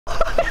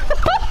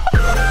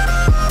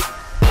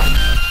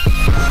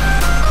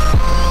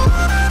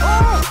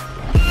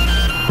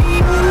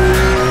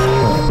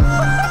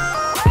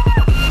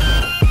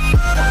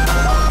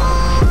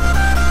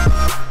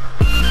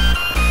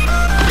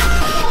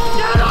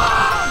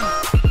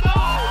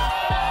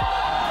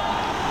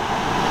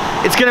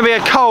going to be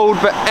a cold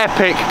but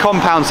epic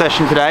compound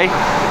session today,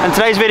 and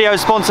today's video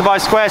is sponsored by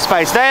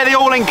Squarespace. They're the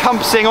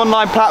all-encompassing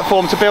online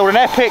platform to build an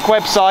epic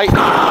website, bring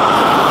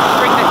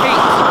the heat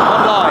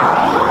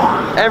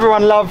online.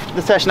 Everyone loved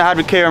the session I had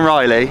with Kieran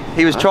Reilly.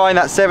 He was trying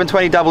that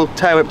 720 double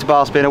tail whip to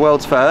bar spin, a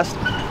world's first.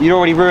 You'd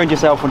already ruined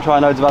yourself on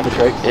trying loads of other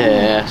tricks.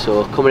 Yeah,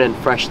 so coming in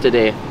fresh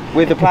today.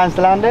 With the plans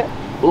to land it?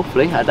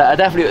 Hopefully. I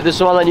definitely, there's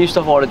some other new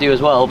stuff I want to do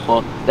as well, but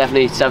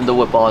definitely 7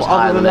 double whip bars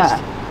high on the list.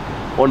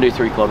 1, 2,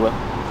 3 quad whip.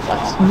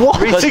 What?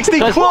 360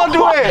 quad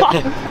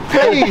whip?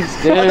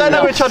 Please! Dude, I don't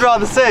know which I'd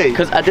rather see.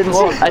 Because I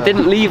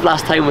didn't leave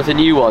last time with a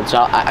new one, so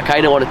I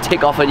kind of want to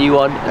tick off a new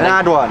one and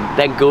add one.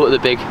 Then go to the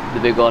big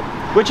one.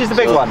 Which is the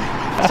big one?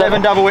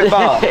 7 double whip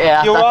bar.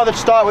 Yeah. You'd rather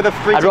start with a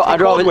 360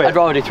 quad whip? I'd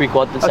rather do 3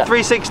 quad than 7. A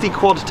 360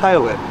 quad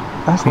tail whip.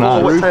 That's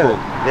nice.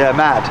 Yeah,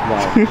 mad.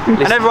 No.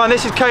 And everyone,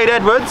 this is Kade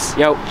Edwards.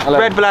 Yo, hello.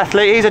 Red Bull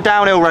athlete. He's a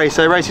downhill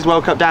racer, races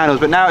World Cup downhills,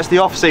 but now it's the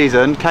off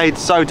season.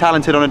 Kade's so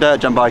talented on a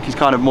dirt jump bike, he's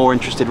kind of more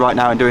interested right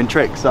now in doing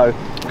tricks, so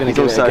he's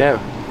also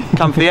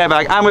come for the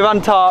airbag. And we've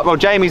untarped, well,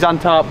 Jamie's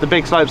untarped the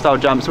big slopestyle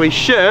jump, so we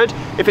should,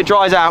 if it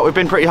dries out, we've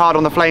been pretty hard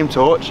on the flame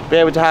torch, be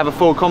able to have a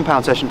full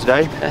compound session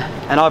today.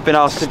 And I've been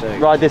asked to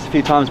ride this a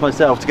few times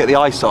myself to get the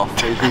ice off.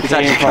 It's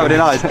actually covered in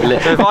ice. So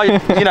if I,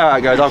 you know how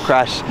it goes, I'll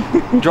crash,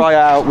 dry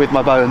out with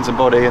my bones and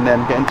body, and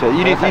then get into it.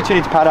 You two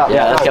need to pad up.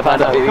 Yeah, let's get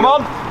padded up. Come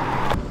on!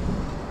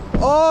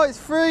 Oh, it's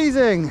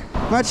freezing.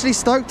 I'm actually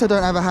stoked I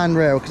don't have a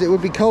handrail because it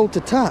would be cold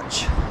to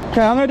touch.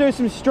 Okay, I'm going to do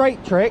some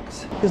straight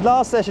tricks because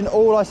last session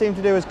all I seemed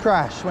to do was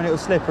crash when it was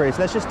slippery.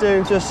 So let's just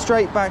do just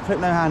straight backflip,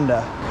 no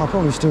hander. I'll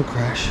probably still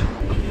crash.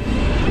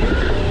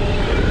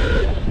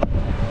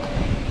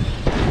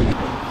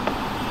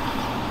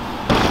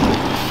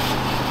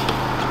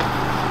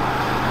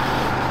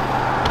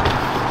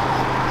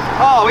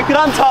 Oh, we could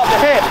untarp the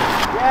hip.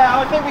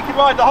 Yeah, I think we could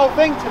ride the whole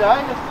thing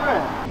today. Let's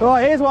do it.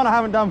 Right, here's one I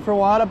haven't done for a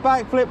while, a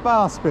backflip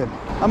bar spin.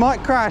 I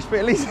might crash, but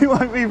at least it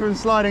won't be from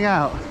sliding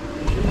out.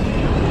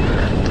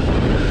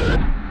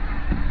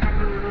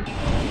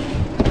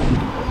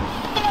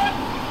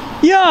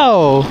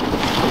 Yo!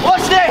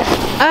 What's this?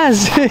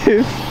 As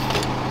if.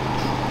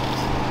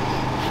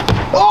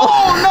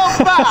 Oh, not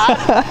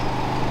bad!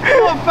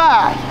 Not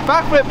bad.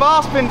 Backflip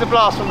bar spin to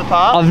blast from the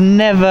park. I've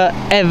never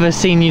ever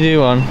seen you do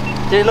one.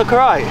 Did it look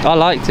alright? I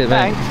liked it,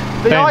 mate.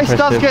 Thanks. The ice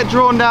does get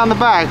drawn down the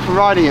bag for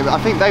riding it, but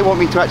I think they want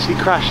me to actually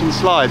crash and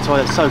slide, so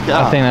I soak it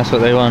up. I think that's what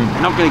they want.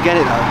 I'm not going to get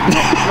it though.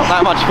 Not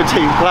that much of a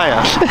team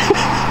player.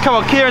 Come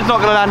on, Kieran's not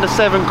going to land a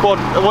 7 quad,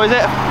 what is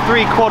it?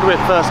 3 quad whip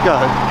first go.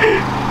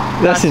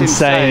 That's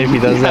insane if he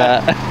does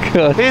that.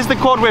 God. Here's the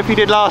quad whip he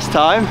did last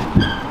time.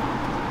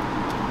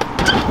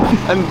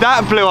 And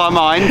that blew our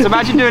minds.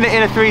 Imagine doing it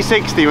in a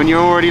 360 when you're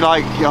already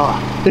like, oh.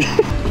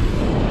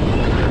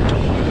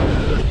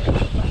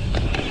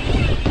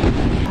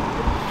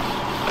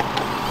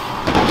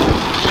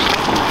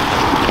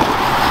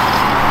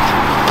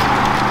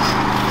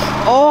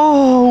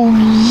 Oh,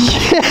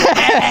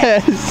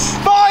 yes!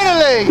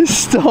 Finally!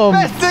 Stop.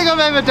 Best thing I've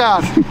ever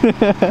done.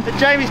 And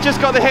Jamie's just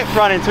got the hip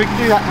running, so we can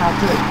do that now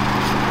too.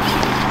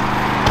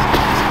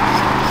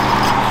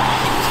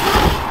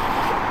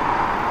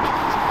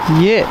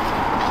 Yeah.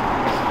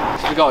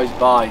 The guy's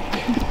bike.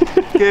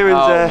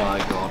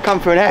 Kieran's come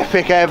for an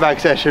epic airbag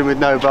session with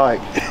no bike.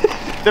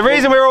 The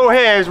reason we're all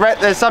here is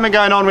there's something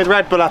going on with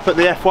Red Bull up at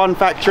the F1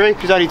 factory,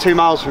 which is only 2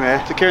 miles from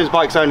here. So Kieran's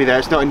bike's only there,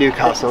 it's not in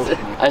Newcastle.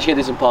 I should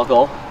do some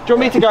parkour. Do you want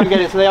me to go and get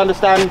it so they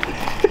understand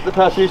the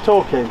person who's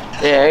talking?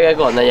 Yeah,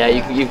 go on then, yeah,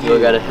 you can go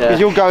get it. Because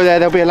you'll go there,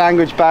 there'll be a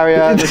language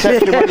barrier, the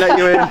reception won't let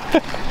you in,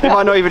 they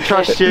might not even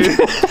trust you.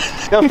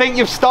 They'll think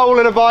you've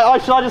stolen a bike. Oh,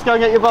 should I just go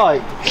and get your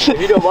bike? If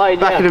you don't mind,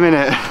 Back in a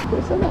minute.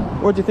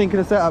 What do you think of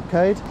the setup,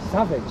 Kade?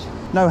 Savage.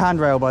 No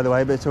handrail, by the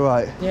way, but it's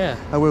alright. Yeah.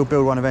 I will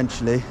build one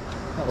eventually.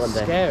 One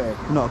day. Scary.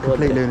 I'm not a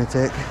complete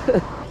lunatic.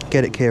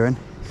 Get it, Kieran.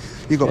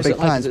 You've got big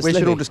plans. We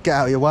should all just get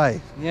out of your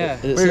way. Yeah.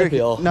 Is it slippy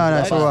or? No,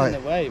 it's alright.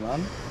 In the way,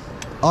 man.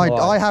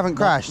 I haven't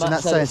crashed, and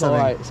that's saying something.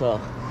 Alright, so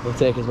we'll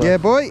take as well. Yeah,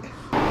 boy.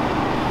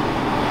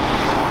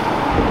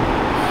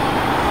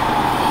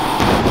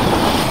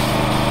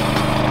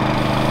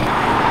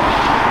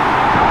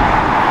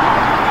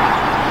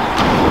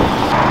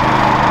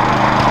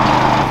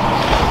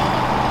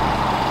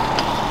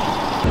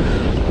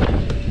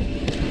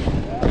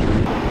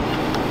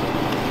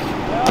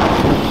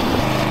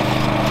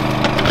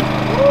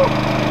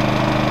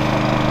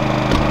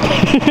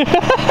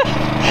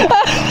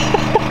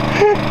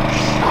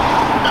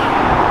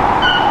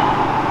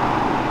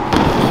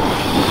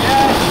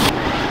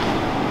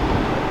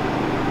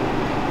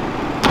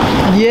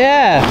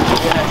 Yeah. Do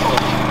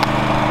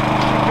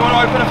you want to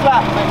open a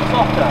flap and make it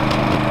softer?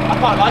 I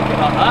quite like it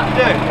like that.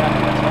 You do?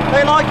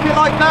 They like it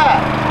like that.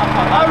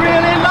 I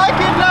really like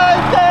it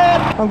like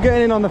that. I'm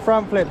getting in on the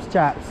front flips,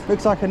 chaps.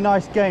 Looks like a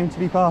nice game to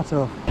be part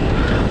of.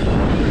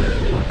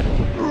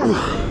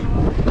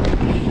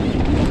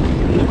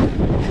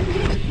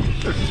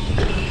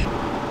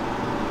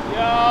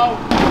 Yo!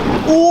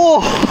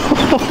 Oh!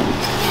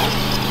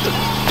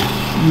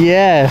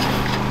 Yeah.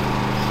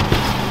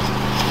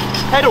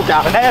 Pedal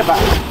down an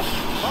airbag.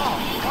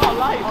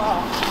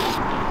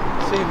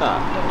 Seen that?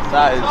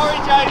 That is. Sorry,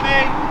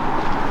 Jamie.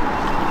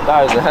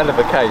 That is a hell of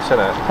a case, isn't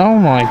it? Oh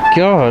my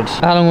god.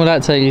 How long will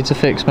that take you to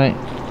fix, mate?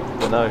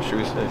 No, should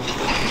we see?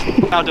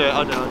 I'll do it.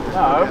 I'll do it.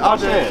 No, I'll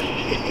do it.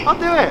 I'll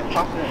do it.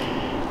 I'll do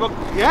it. Well,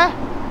 yeah?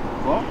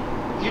 What?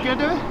 You gonna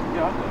do it?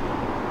 Yeah, I'll do it.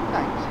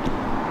 Thanks.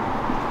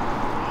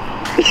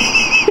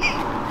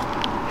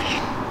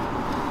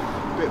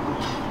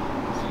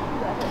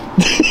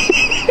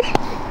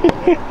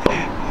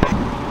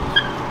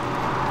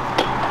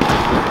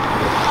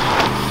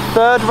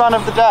 Third run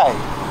of the day.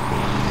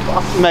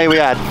 May we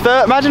add.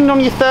 Imagine on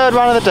your third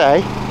run of the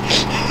day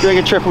doing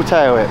a triple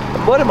tail whip.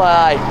 What am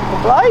I?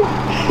 I'm blind.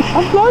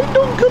 I'm blind,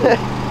 Duncan.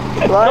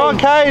 Go on,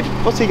 Kade.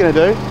 What's he gonna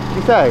do? Did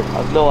you say?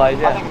 I've no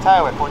idea. I think a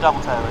tail whip or a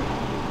double tail whip.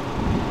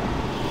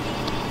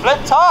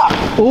 Flip top.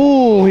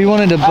 Oh, he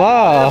wanted a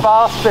bar. A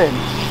bar spin.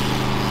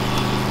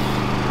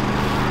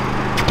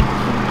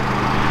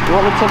 You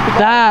want the top of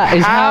that? That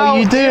is how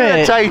you do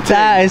it. Irritating.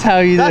 That is how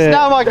you do it. That's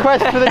now my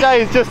quest for the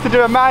day, is just to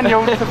do a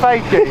manual to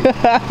fakie.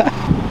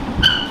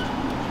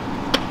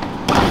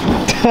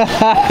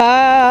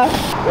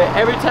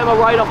 Every time I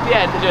ride off the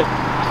end, I just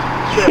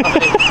straight off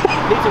it.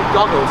 Need some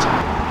goggles.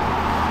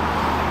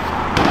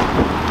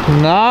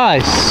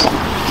 Nice.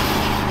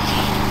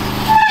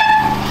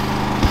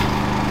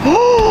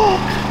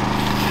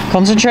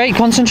 Concentrate,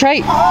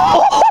 concentrate.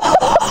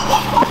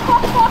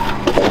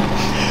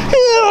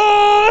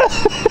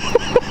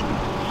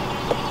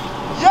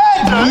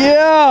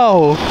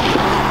 Yo!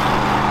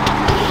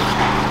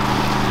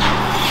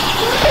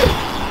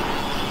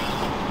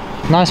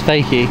 Nice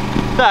fakie.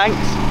 Thanks.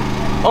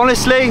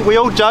 Honestly, we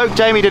all joked.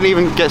 Jamie didn't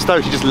even get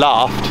stoked, he just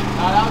laughed.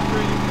 That was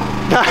really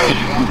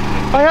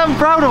I am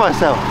proud of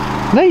myself.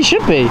 No, you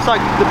should be. It's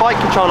like the bike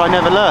control I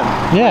never learned.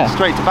 Yeah.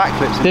 Straight to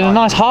backflips. Did a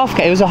nice half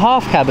cab. It was a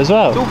half cab as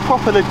well. It's all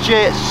proper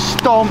legit,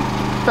 stomp.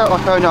 Felt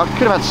like I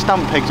could have had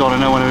stump pegs on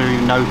and no one would have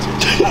even noticed.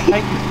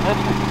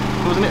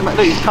 Wasn't it? Look,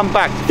 he's come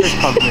back to fist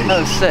pump me. That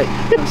was sick.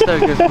 That was so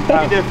good.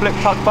 You did a flip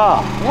tuck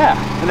bar. Yeah.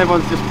 And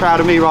everyone's just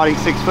proud of me riding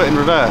 6 foot in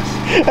reverse.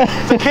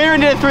 So Kieran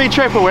did a 3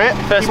 triple whip.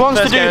 He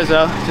wants to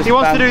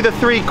do the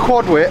 3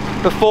 quad whip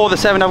before the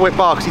 7 double whip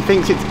bar because he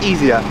thinks it's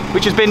easier,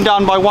 which has been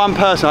done by one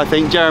person, I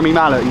think, Jeremy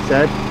Mallet, he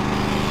said.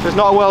 So it's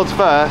not a world's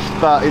first,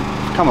 but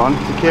come on,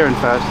 it's a Kieran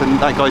first,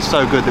 and that guy's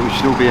so good that we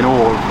should all be in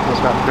awe of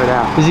what's about to go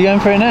down. Is he going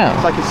for it now?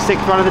 It's like his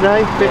 6th run of the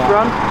day, 5th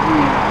run?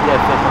 Yeah,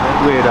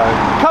 definitely. Weirdo.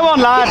 Come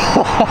on, lad!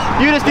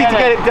 You just need to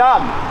get it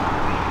done.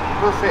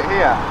 We'll sit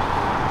here.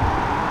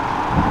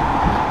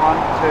 1,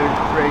 2,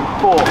 3,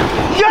 4.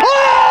 Yeah!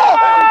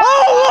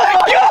 Oh my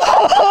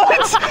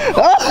god!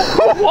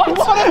 What?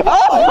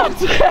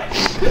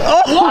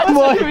 Oh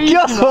my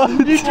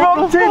god! You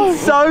dropped in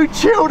so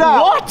chilled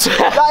out. What?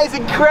 That is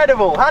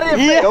incredible. How did it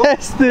feel?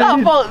 Yes, dude.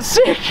 That felt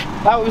sick.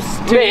 That was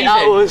Mate,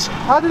 that was.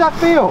 How did that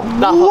feel?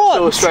 That felt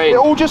so strange. It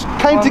all just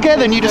came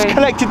together and you just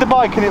collected the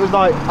bike and it was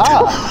like,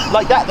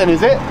 like that then,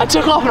 is it? I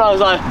took off and I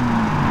was like,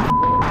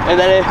 and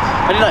then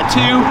I did like 2,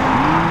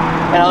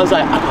 and I was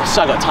like, I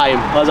got time.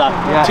 I was like,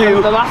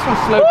 2. The last one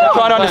slowed down.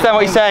 Trying to understand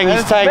what he's saying.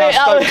 He's saying how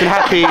Mate, stoked and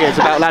happy he is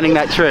about landing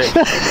that trick.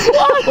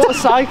 What a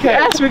psycho.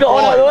 Yes, we got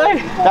one out of the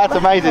way. That's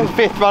amazing.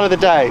 5th run of the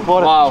day.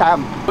 What a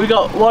champ. We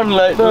got one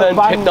learn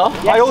kicked off.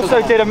 I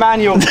also did a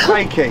manual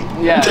fakie.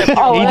 Yeah.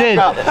 He did.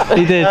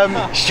 He did.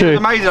 It's It true. was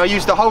amazing. I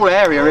used the whole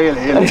area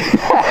really.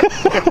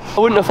 I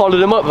wouldn't have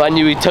followed him up if I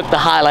knew he took the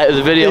highlight of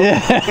the video.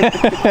 Yeah.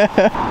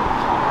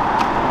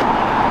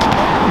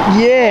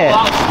 Yeah.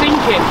 Wow,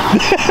 stinking.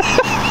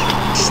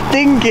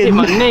 Stinking. Hit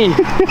my knee.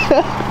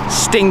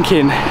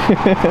 Stinking.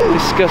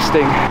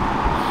 Disgusting.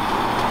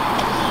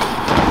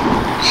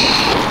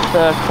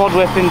 Quad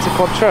whip into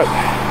quad truck.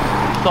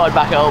 Thought I'd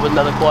back it up with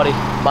another quaddy.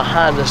 My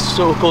hands are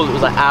so cold, it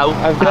was like, ow.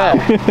 I bet.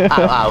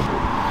 Ow, ow.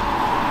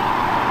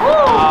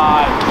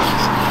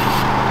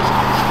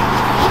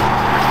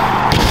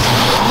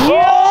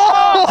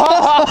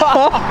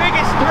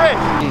 Biggest drift.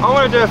 I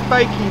want to do a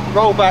fakie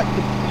roll back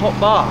hot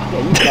bar. Yeah,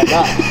 you got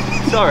that.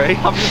 Sorry,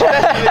 I'm just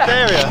testing this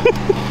area.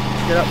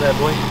 Get up there,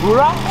 boy.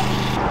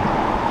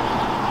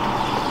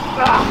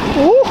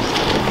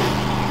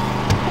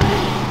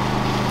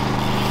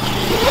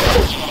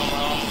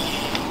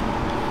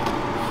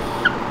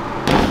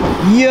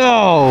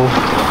 Yo.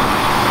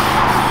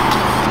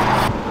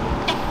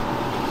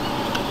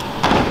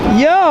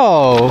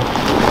 Yo.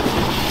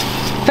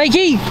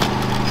 Fakey.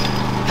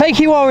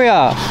 Fakey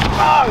warrior.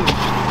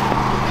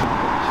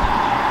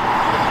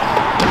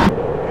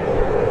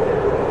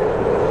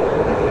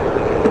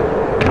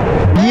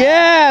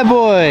 Yeah,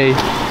 boy.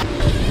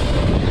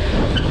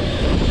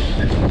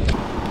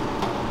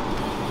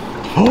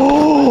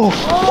 Oh.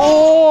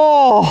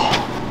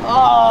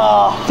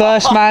 Oh.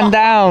 First man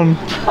down.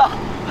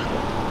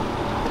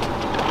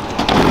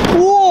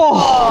 Whoa.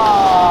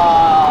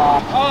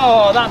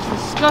 Oh, that's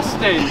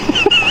disgusting.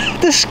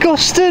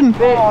 Disgusting.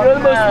 You're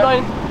the most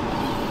annoying.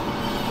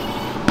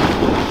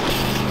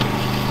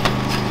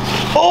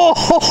 Oh,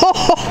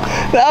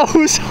 that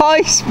was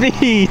high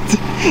speed.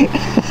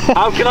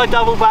 How can I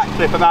double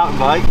backflip a mountain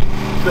bike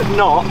but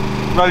not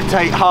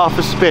rotate half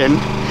a spin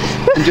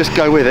and just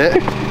go with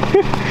it.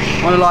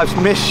 One of life's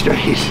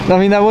mysteries. I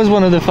mean, that was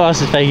one of the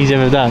fastest fake he's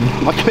ever done.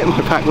 I clip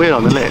my back wheel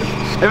on the lip.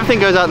 Everything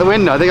goes out the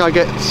window. I think I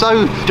get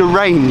so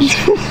deranged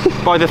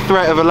by the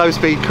threat of a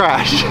low-speed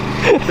crash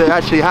that it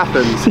actually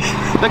happens.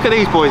 Look at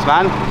these boys,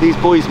 man. These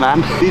boys,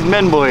 man. These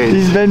men boys.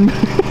 These men.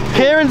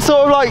 Kieran's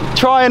sort of like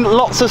trying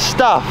lots of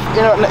stuff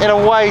in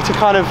a way to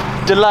kind of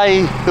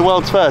delay the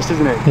world's first,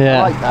 isn't he? Yeah.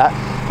 I like that.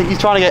 I think he's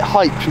trying to get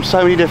hype from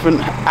so many different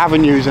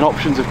avenues and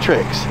options of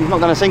tricks. He's not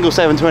done a single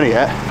 720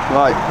 yet.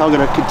 Right, I'm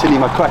going to continue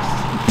my quest.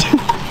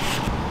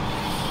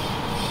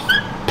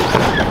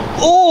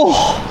 Oh!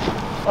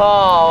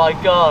 Oh my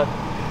god.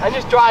 I'm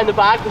just drying the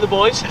bag for the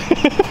boys.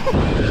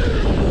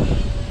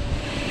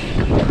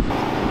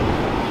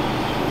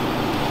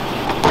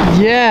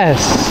 Yes!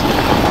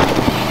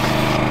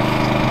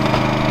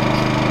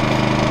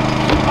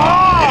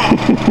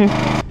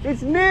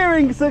 It's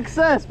nearing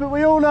success, but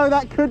we all know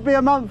that could be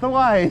a month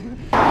away.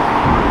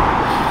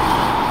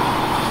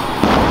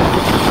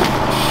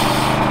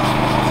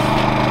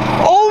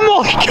 Oh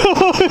my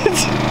god!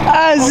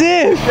 As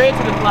if! Straight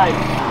to the plate.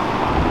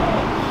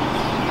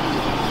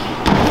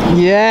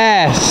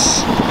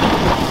 Yes!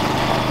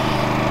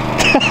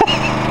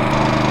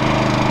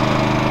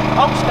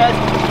 Upstairs.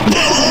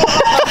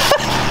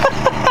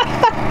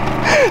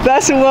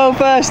 That's a world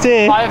first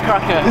here.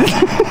 Firecracker.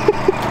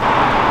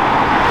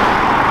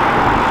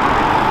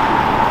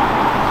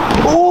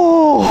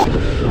 Oh!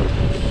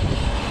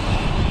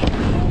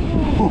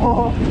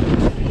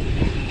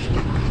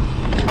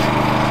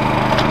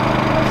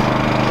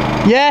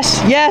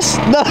 Yes, yes,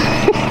 no.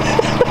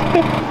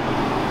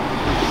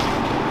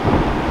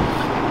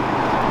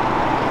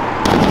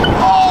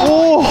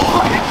 Oh!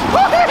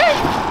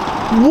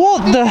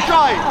 What the?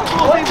 Right.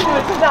 I went to do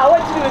a 10. I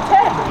went to do a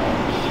 10.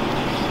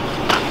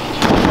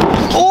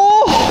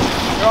 Oh!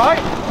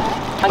 Right.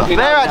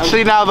 They're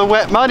actually now the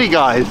wet muddy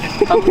guys.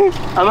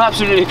 I'm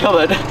absolutely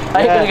covered.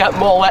 I ain't gonna get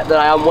more wet than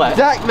I am wet.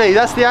 Exactly,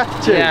 that's the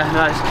attitude. Yeah,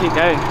 no, just keep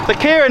going. So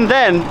Kieran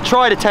then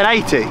tried a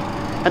 1080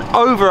 and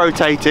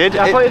over-rotated.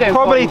 Yeah, I thought you were doing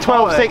probably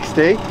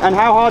 1440. 1260. And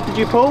how hard did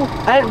you pull?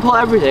 I didn't pull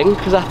everything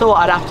because I thought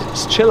I'd have to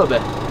just chill a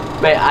bit.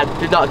 Mate, I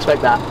did not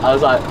expect that. I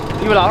was like,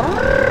 you were like,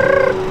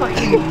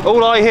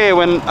 All I hear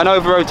when an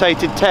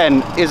over-rotated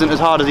 10 isn't as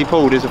hard as he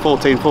pulled is a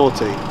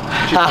 1440,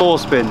 which is 4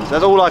 spins.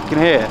 That's all I can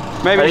hear.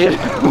 Maybe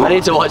I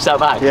need to watch that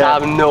back. Yeah. I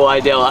have no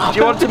idea what happened. Do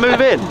you want to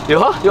move in? You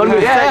want? You want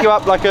to set you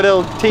up like a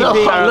little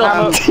TP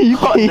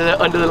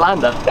under the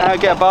lander.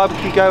 Get a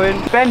barbecue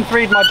going. Ben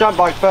freed my jump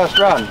bike first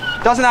run.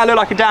 Doesn't that look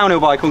like a downhill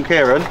bike on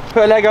Kieran?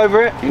 Put a leg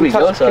over it. Can you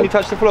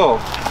touch the floor?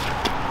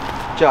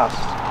 Just.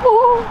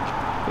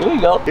 Here we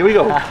go. Here we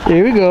go.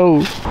 Here we go.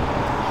 He's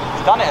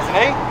done it, hasn't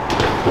he?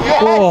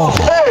 Yes! Oh.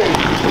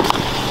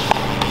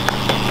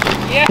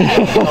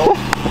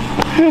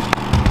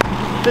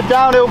 The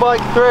downhill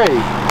bike 3.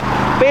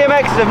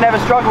 BMXs have never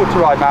struggled to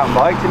ride mountain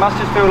bikes. It must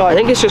just feel like... I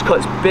think it's just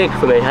because it's big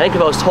for me. I think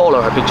if I was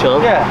taller, I'd be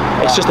chill.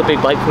 Yeah. It's just a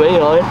big bike for me, you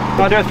know what I mean?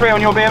 Can I do a 3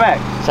 on your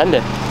BMX? Send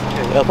it.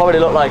 It'll probably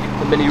look like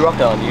a mini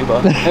rocker on you,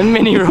 but... A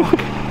mini rock.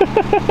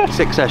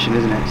 6 session,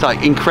 isn't it? It's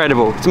like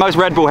incredible. It's the most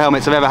Red Bull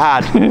helmets I've ever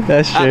had.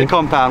 That's At true. the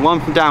compound. One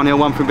from downhill,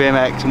 one from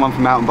BMX, and one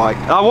from mountain bike.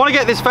 And I want to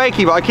get this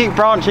fakie, but I keep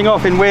branching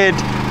off in weird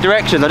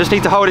directions. I just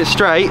need to hold it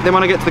straight. Then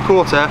when I get to the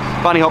quarter,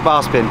 bunny hop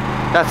bar spin.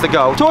 That's the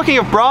goal. Talking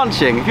of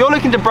branching, if you're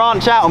looking to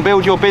branch out and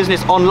build your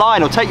business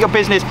online or take your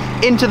business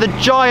into the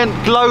giant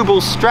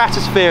global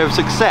stratosphere of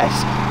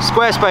success,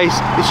 Squarespace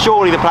is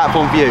surely the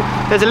platform for you.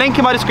 There's a link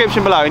in my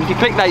description below, and if you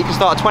click that, you can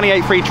start a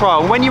 28 free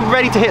trial. And when you're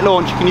ready to hit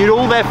launch, you can use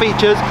all their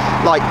features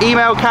like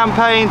email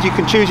campaigns, you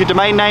can choose your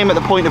domain name at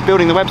the point of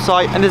building the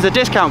website, and there's a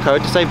discount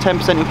code to save 10%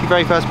 off your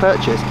very first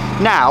purchase.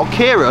 Now,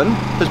 Kieran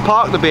has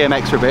parked the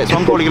BMX for a bit, so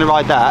I'm probably going to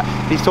ride that.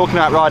 He's talking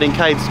about riding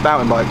Kade's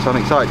mountain bike, so I'm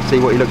excited to see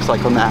what he looks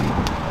like on that.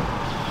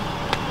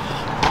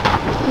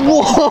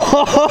 What?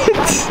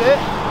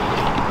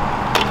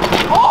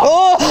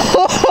 Oh!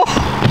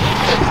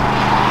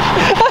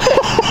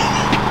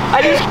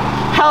 I just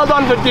held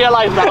on for dear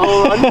life that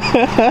whole run.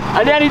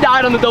 I nearly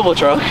died on the double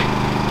truck.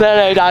 Then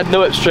I died in the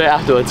whip straight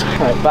afterwards.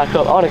 Right, back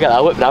up. I want to get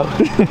that whip now.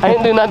 I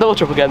ain't doing that double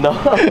truck again though.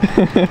 I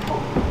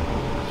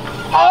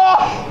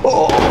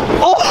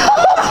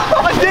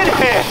did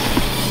it!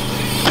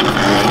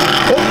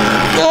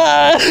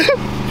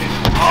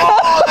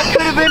 Oh, that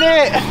could have been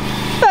it!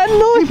 That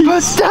noise! He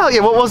burst out! Yeah,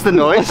 what was the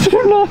noise? I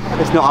don't know.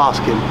 Let's not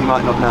ask him, he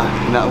might not know,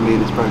 and that'll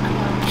mean it's broken.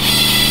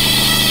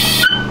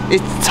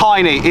 It's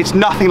tiny, it's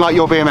nothing like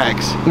your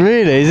BMX.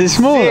 Really? Is it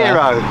smaller? 0.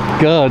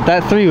 God,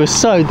 that 3 was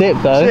so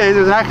dipped though. Yeah, it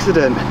was an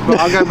accident.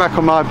 But I'm going back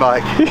on my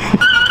bike.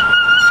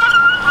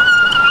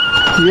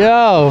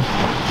 Yo!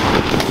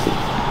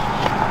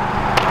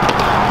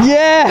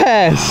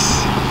 Yes!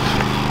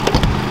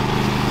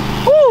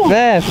 Woo.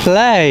 Fair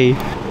play.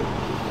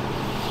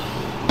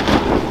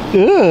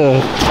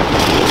 Ugh.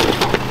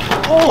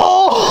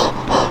 Oh!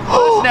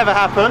 That's never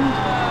happened.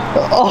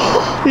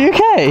 Oh, you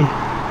okay?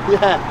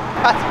 Yeah,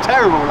 that's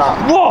terrible luck.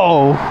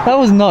 Whoa! That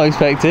was not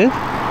expected.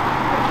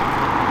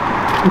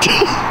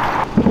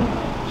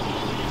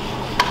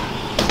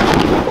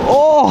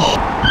 Oh!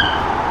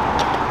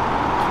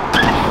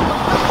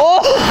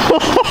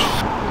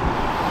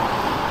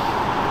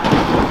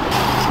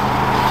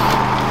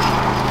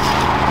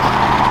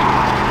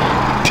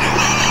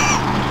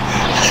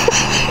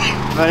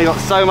 I've only got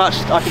so much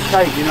I can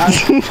take, you know.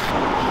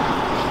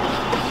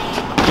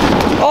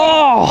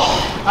 Oh!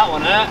 That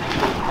one hurt.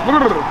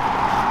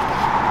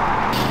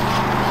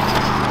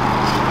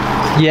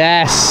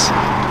 Yes.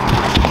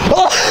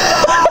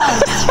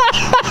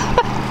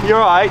 You're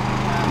right.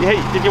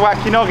 Did you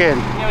whack your noggin?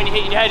 Yeah, when you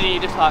hit your head,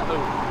 you're just like, oh.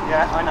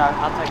 Yeah, I know.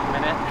 I'll take a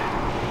minute.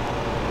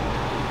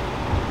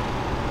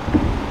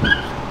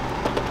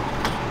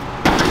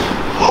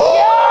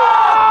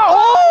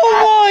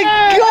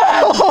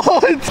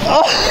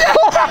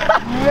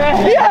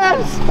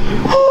 Yes!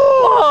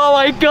 Oh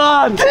my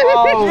god!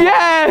 Oh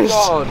yes!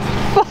 God.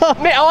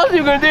 Mate, I wasn't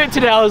even going to do it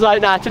today. I was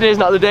like, nah, today's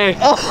not the day.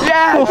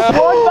 Yes!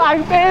 One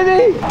bang,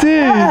 baby! Dude!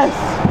 Yes!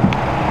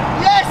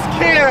 Yes,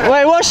 Kieran!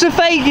 Wait, watch the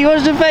fakie,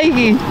 watch the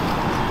fakie!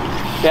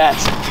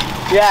 Yes.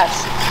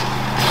 Yes.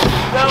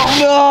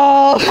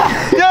 No!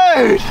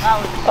 Dude!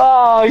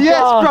 Oh yes,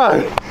 god!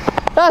 bro!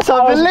 That's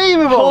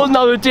unbelievable! Holding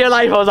on with dear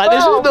life, I was like,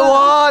 this is the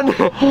one!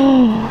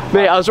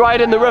 Mate, I was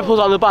riding the ripples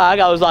on the bag.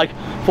 I was like,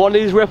 if one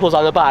of these ripples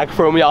on the bag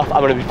throw me off,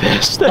 I'm going to be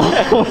pissed.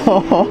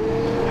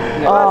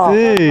 Oh,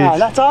 dude! man,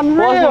 that's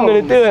unreal! Wasn't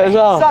going to do it as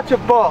well. Such a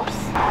boss!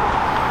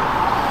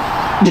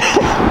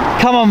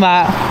 Come on,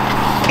 Matt.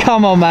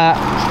 Come on, Matt.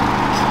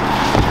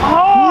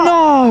 Oh,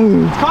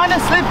 No! kind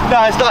of slip.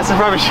 No, it's not a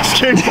rubbish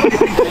excuse.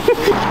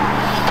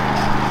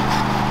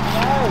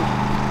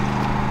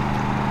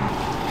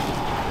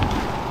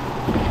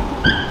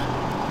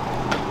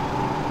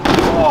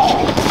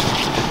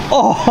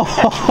 Oh!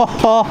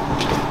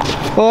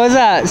 What was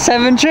that?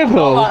 7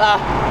 triple? Like that.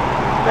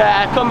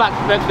 Yeah, come back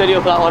to the next video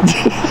for that one.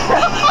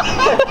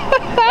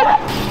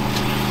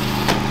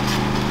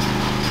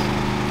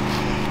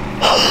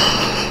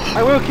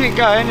 I will keep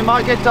going. It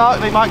might get dark.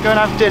 They might go and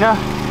have dinner.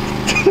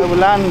 I will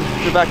land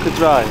the backwards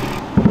ride.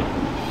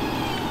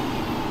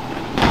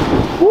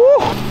 Woo!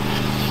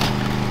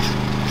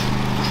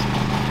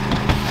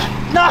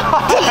 No!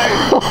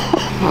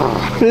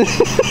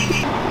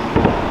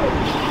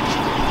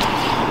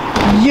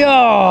 Yo!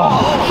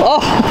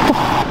 Oh!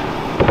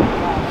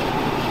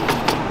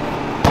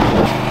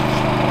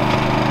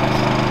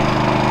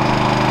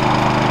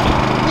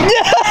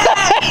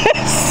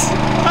 Yes!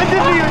 I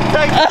didn't even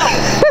take that.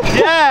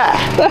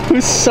 Yeah! That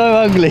was so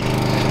ugly.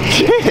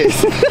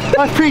 Cheers!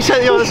 I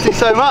appreciate the honesty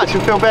so much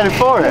and feel better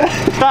for it.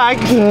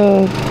 Thanks,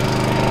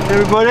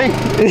 everybody.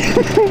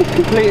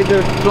 Completed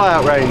the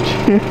flyout range.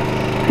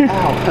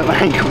 Ow, at my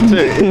ankle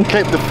too. It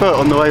clipped the foot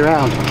on the way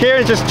round.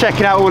 Kieran's just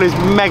checking out all his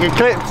mega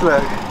clips,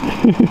 look.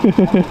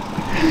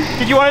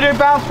 Did you want to do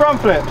bounce front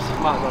flips?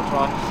 Might as well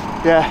try.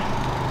 Yeah.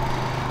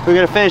 We're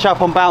going to finish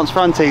up on bounce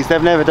fronties.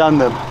 They've never done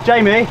them.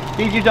 Jamie,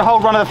 need you to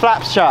hold one of the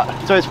flaps shut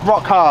so it's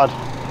rock hard.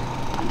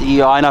 Do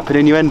you line up an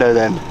innuendo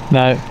then?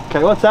 No.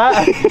 Okay, what's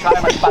that? Try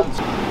and make bounce.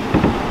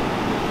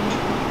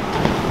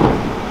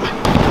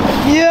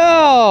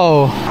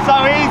 Yo!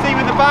 So easy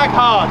with the bag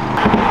hard.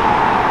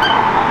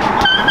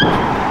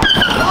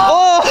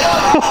 Oh!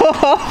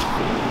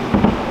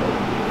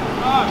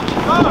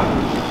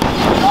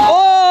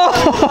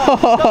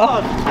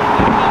 God.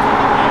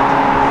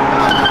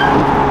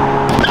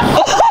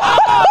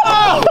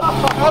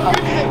 How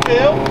good does it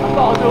feel? I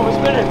thought I was over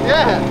spinning.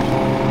 Yeah.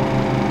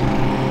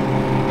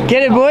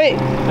 Get it, boy!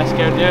 Let's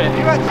go and do it.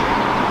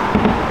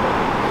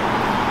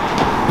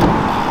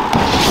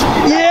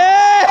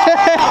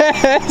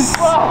 Yes!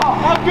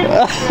 How good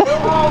does it feel?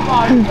 Oh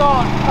my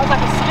god, that was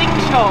like a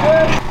slingshot.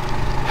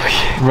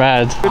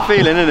 Rad. Good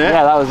feeling, isn't it?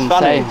 Yeah, that was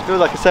Funny. insane. It feels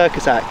like a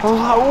circus act. I was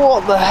like,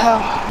 what the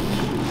hell?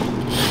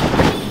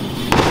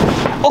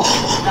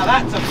 Now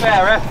that's a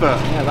fair effort.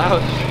 Yeah,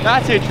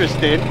 That's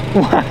interesting.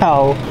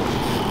 Wow.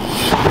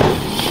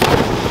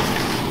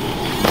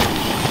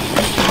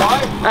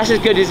 that's as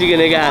good as you're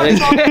gonna get.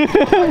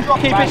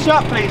 Keep it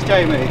shut, please,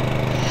 Jamie.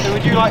 So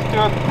would you like to do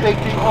a big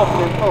deep hop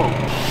and then pull?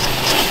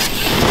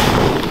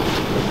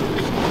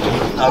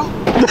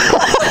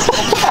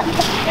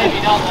 Maybe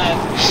not then.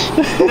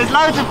 There's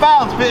loads of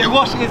bounce, but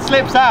it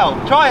slips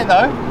out. Try it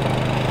though.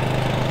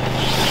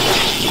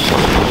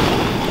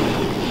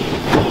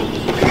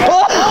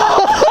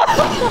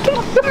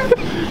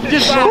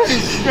 Just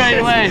bounces straight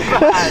away.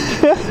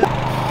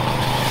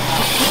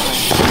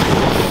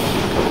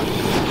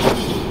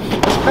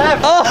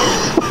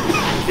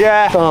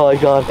 Yeah. Oh my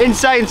god.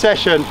 Insane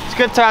session. It's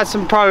good to have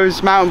some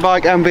pros, mountain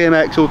bike and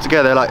BMX all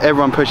together. Like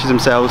everyone pushes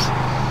themselves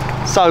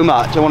so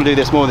much. I want to do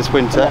this more this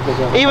winter.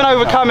 Even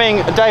overcoming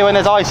a day when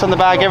there's ice on the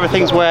bag,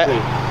 everything's wet,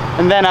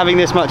 and then having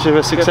this much of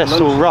a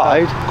successful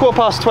ride.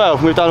 12:15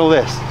 and we've done all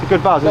this. It's a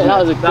good buzz, isn't That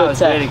it? was a good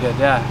set. Really good,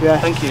 yeah.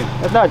 Thank you.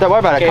 No, don't worry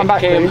about it. Come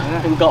back, Came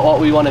please. and got what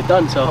we wanted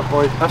done, so.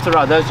 We have to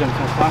ride those jumps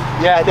next time.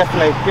 Yeah,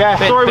 definitely. Yeah,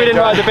 sorry we big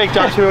didn't ride jump. the big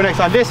jumps. We will next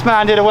time. This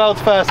man did a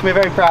world's first and we're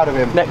very proud of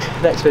him.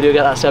 Next video,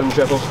 get that 7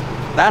 triple.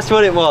 That's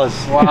what it was.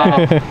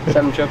 Wow.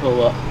 7 triple,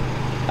 what?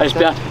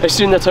 As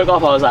soon as I took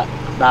off, I was like,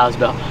 that was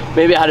better.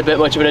 Maybe I had a bit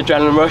much of an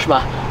adrenaline rush,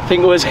 man. I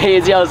think it was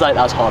hazy. I was like,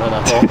 that was harder than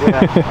I thought.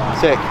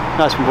 Yeah. Sick.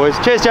 Nice one, boys.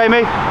 Cheers,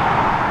 Jamie.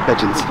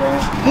 Legends.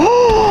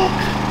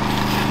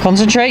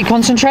 Concentrate,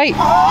 concentrate.